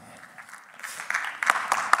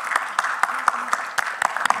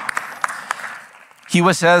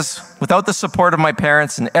 Hiwa says, without the support of my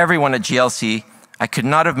parents and everyone at GLC, I could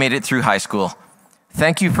not have made it through high school.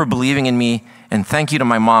 Thank you for believing in me, and thank you to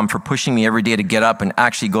my mom for pushing me every day to get up and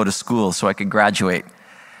actually go to school so I could graduate.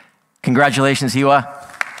 Congratulations, Hiwa.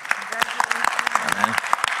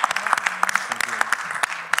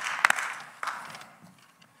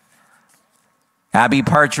 Abby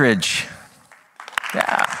Partridge.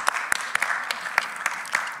 Yeah.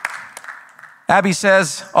 Abby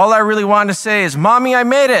says, all I really want to say is, Mommy, I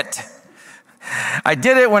made it. I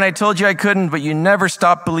did it when I told you I couldn't, but you never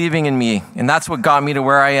stopped believing in me, and that's what got me to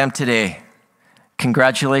where I am today.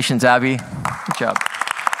 Congratulations, Abby. Good job.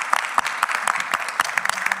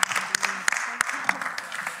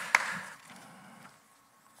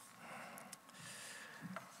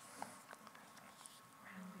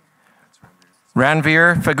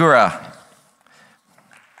 Ranveer Fagura.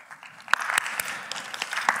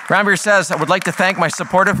 Ranveer says, I would like to thank my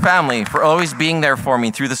supportive family for always being there for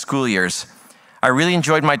me through the school years. I really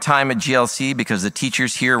enjoyed my time at GLC because the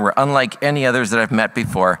teachers here were unlike any others that I've met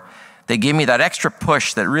before. They gave me that extra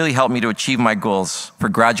push that really helped me to achieve my goals for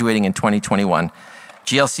graduating in 2021.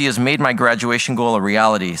 GLC has made my graduation goal a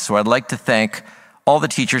reality, so I'd like to thank all the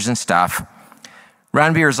teachers and staff.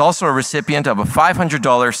 Ranveer is also a recipient of a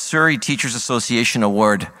 $500 Surrey Teachers Association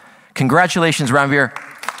Award. Congratulations, Ranveer.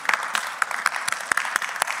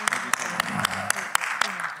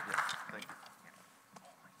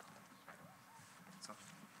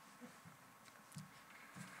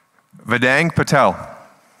 Vedang Patel.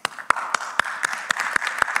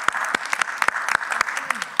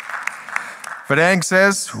 Vedang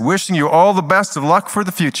says, wishing you all the best of luck for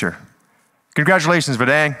the future. Congratulations,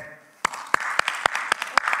 Vedang.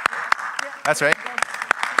 That's right.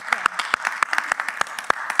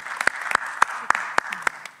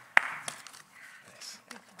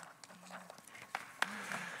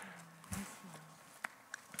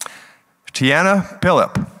 Tiana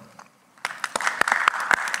Phillip.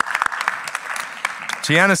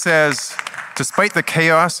 Tiana says, despite the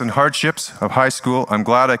chaos and hardships of high school, I'm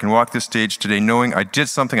glad I can walk this stage today knowing I did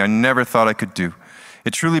something I never thought I could do.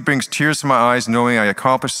 It truly brings tears to my eyes knowing I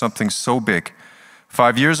accomplished something so big.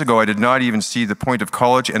 5 years ago, I did not even see the point of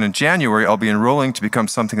college, and in January, I'll be enrolling to become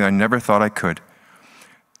something I never thought I could.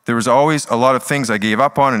 There was always a lot of things I gave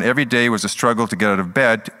up on, and every day was a struggle to get out of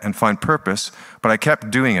bed and find purpose, but I kept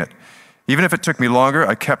doing it. Even if it took me longer,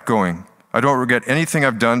 I kept going. I don't regret anything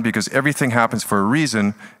I've done because everything happens for a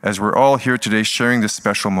reason, as we're all here today sharing this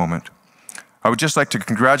special moment. I would just like to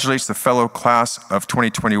congratulate the fellow class of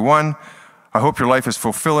 2021. I hope your life is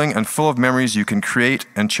fulfilling and full of memories you can create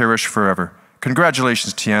and cherish forever.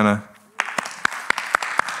 Congratulations, Tiana.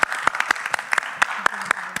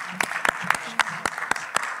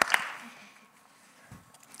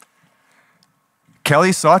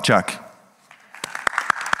 Kelly Sawchuk.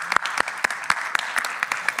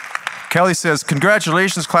 Kelly says,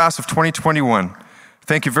 congratulations, class of 2021.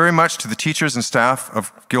 Thank you very much to the teachers and staff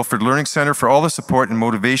of Guildford Learning Centre for all the support and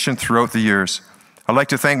motivation throughout the years. I'd like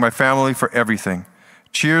to thank my family for everything.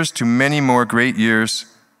 Cheers to many more great years.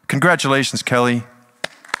 Congratulations, Kelly.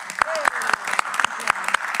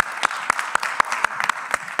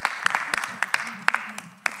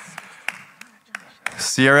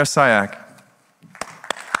 Sierra Sayak.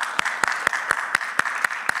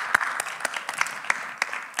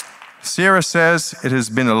 Sierra says, it has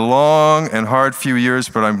been a long and hard few years,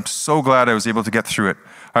 but I'm so glad I was able to get through it.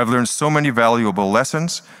 I've learned so many valuable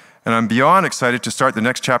lessons, and I'm beyond excited to start the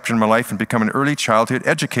next chapter in my life and become an early childhood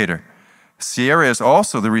educator. Sierra is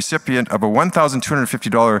also the recipient of a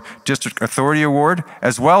 $1,250 District Authority Award,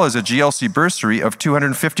 as well as a GLC bursary of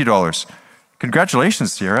 $250.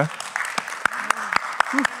 Congratulations, Sierra.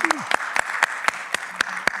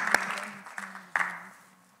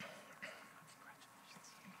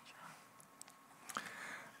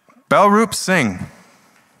 Balroop Singh.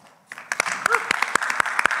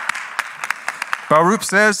 Balroop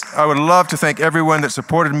says, I would love to thank everyone that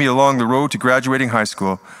supported me along the road to graduating high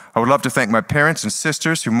school. I would love to thank my parents and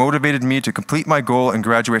sisters who motivated me to complete my goal and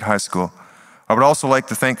graduate high school. I would also like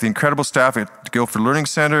to thank the incredible staff at the Guildford Learning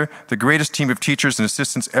Centre, the greatest team of teachers and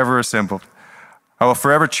assistants ever assembled. I will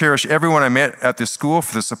forever cherish everyone I met at this school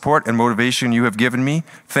for the support and motivation you have given me.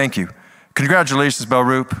 Thank you. Congratulations,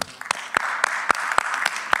 Balroop.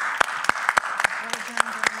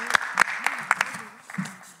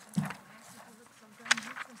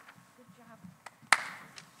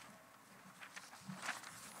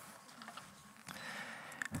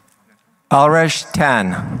 Alresh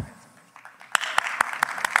Tan.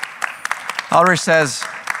 Alresh says,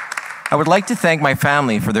 I would like to thank my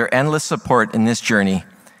family for their endless support in this journey,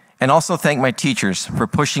 and also thank my teachers for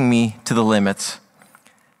pushing me to the limits.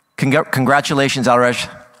 Congratulations, Alresh.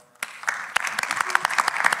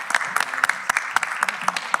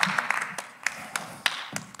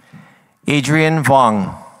 Adrian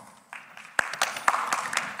Vong.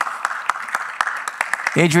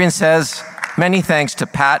 Adrian says, many thanks to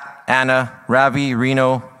Pat, Anna, Ravi,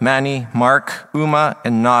 Reno, Manny, Mark, Uma,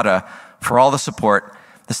 and Nada for all the support.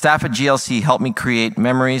 The staff at GLC helped me create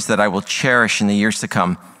memories that I will cherish in the years to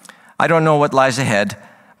come. I don't know what lies ahead,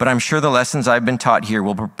 but I'm sure the lessons I've been taught here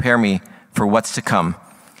will prepare me for what's to come.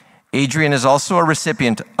 Adrian is also a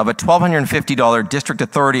recipient of a $1,250 District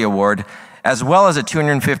Authority Award, as well as a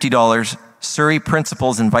 $250 Surrey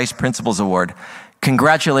Principals and Vice Principals Award.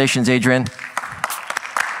 Congratulations, Adrian.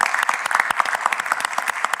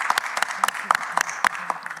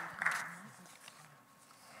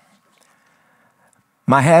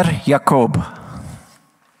 Maher Yacob.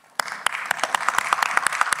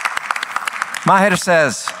 Maher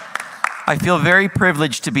says, I feel very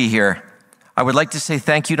privileged to be here. I would like to say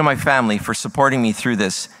thank you to my family for supporting me through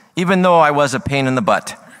this, even though I was a pain in the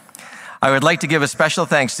butt. I would like to give a special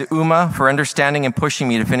thanks to Uma for understanding and pushing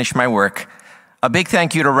me to finish my work. A big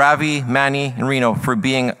thank you to Ravi, Manny, and Reno for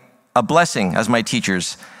being a blessing as my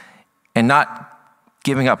teachers and not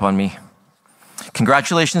giving up on me.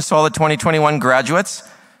 Congratulations to all the 2021 graduates.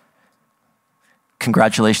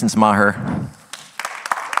 Congratulations, Maher.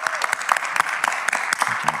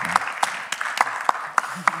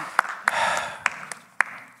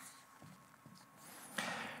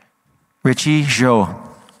 Richie Zhou.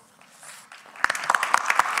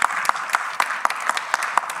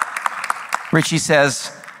 Richie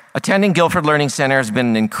says, attending Guildford Learning Centre has been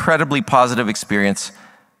an incredibly positive experience.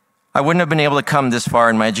 I wouldn't have been able to come this far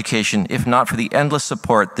in my education if not for the endless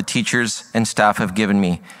support the teachers and staff have given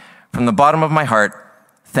me. From the bottom of my heart,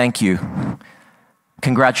 thank you.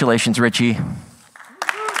 Congratulations, Richie.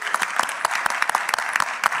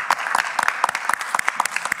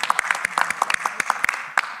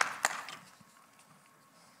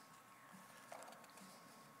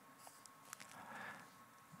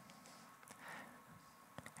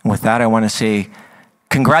 With that, I want to say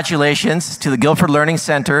congratulations to the Guildford Learning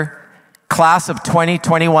Centre class of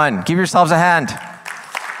 2021. Give yourselves a hand.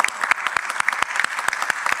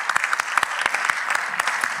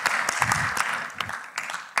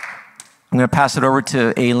 I'm going to pass it over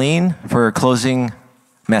to Aileen for a closing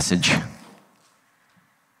message.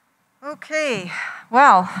 Okay,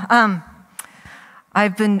 well,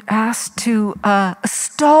 I've been asked to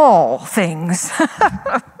stall things.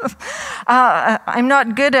 I'm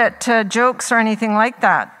not good at jokes or anything like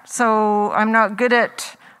that, so I'm not good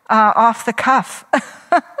at off the cuff.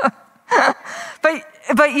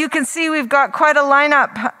 But you can see we've got quite a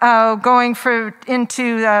lineup going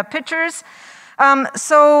into pictures.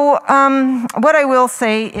 What I will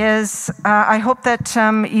say is I hope that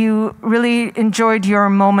you really enjoyed your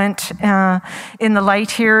moment in the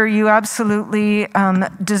light here. You absolutely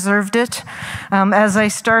deserved it. As I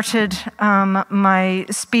started my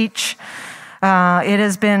speech, it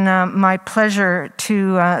has been my pleasure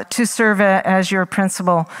to serve as your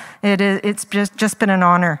principal. It's just been an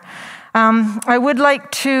honor. I would like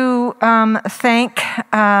to thank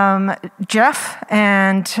Jeff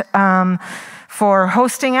and for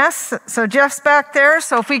hosting us. So Jeff's back there,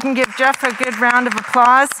 so if we can give Jeff a good round of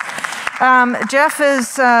applause. Jeff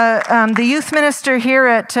is the youth minister here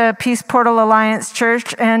at Peace Portal Alliance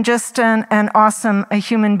Church, and just an awesome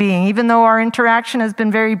human being. Even though our interaction has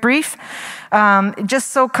been very brief, just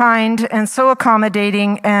so kind and so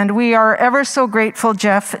accommodating, and we are ever so grateful,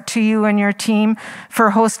 Jeff, to you and your team for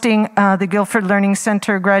hosting the Guildford Learning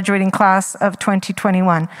Center graduating class of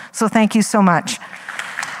 2021. So thank you so much.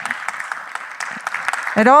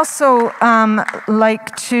 I'd also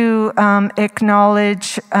like to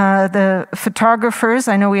acknowledge the photographers.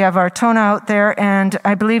 I know we have Artona out there, and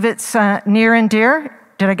I believe it's Near and Dear.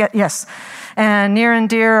 Did I get? Yes. And Near and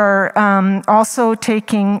Dear are also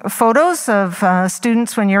taking photos of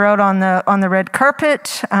students when you're out on the red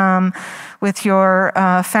carpet with your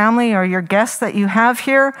family or your guests that you have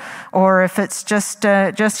here, or if it's just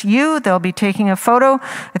you, they'll be taking a photo.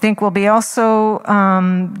 I think we'll be also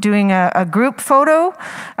doing a group photo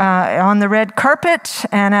on the red carpet,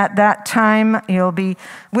 and at that time you'll be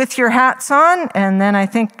with your hats on, and then I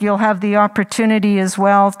think you'll have the opportunity as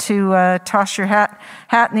well to toss your hat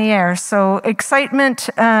in the air. So excitement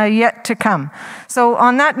yet to come. So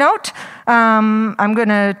on that note, I'm going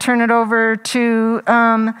to turn it over to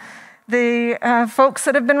the folks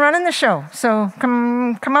that have been running the show. So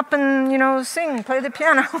come up and, sing, play the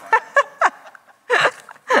piano.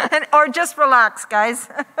 Or just relax, guys.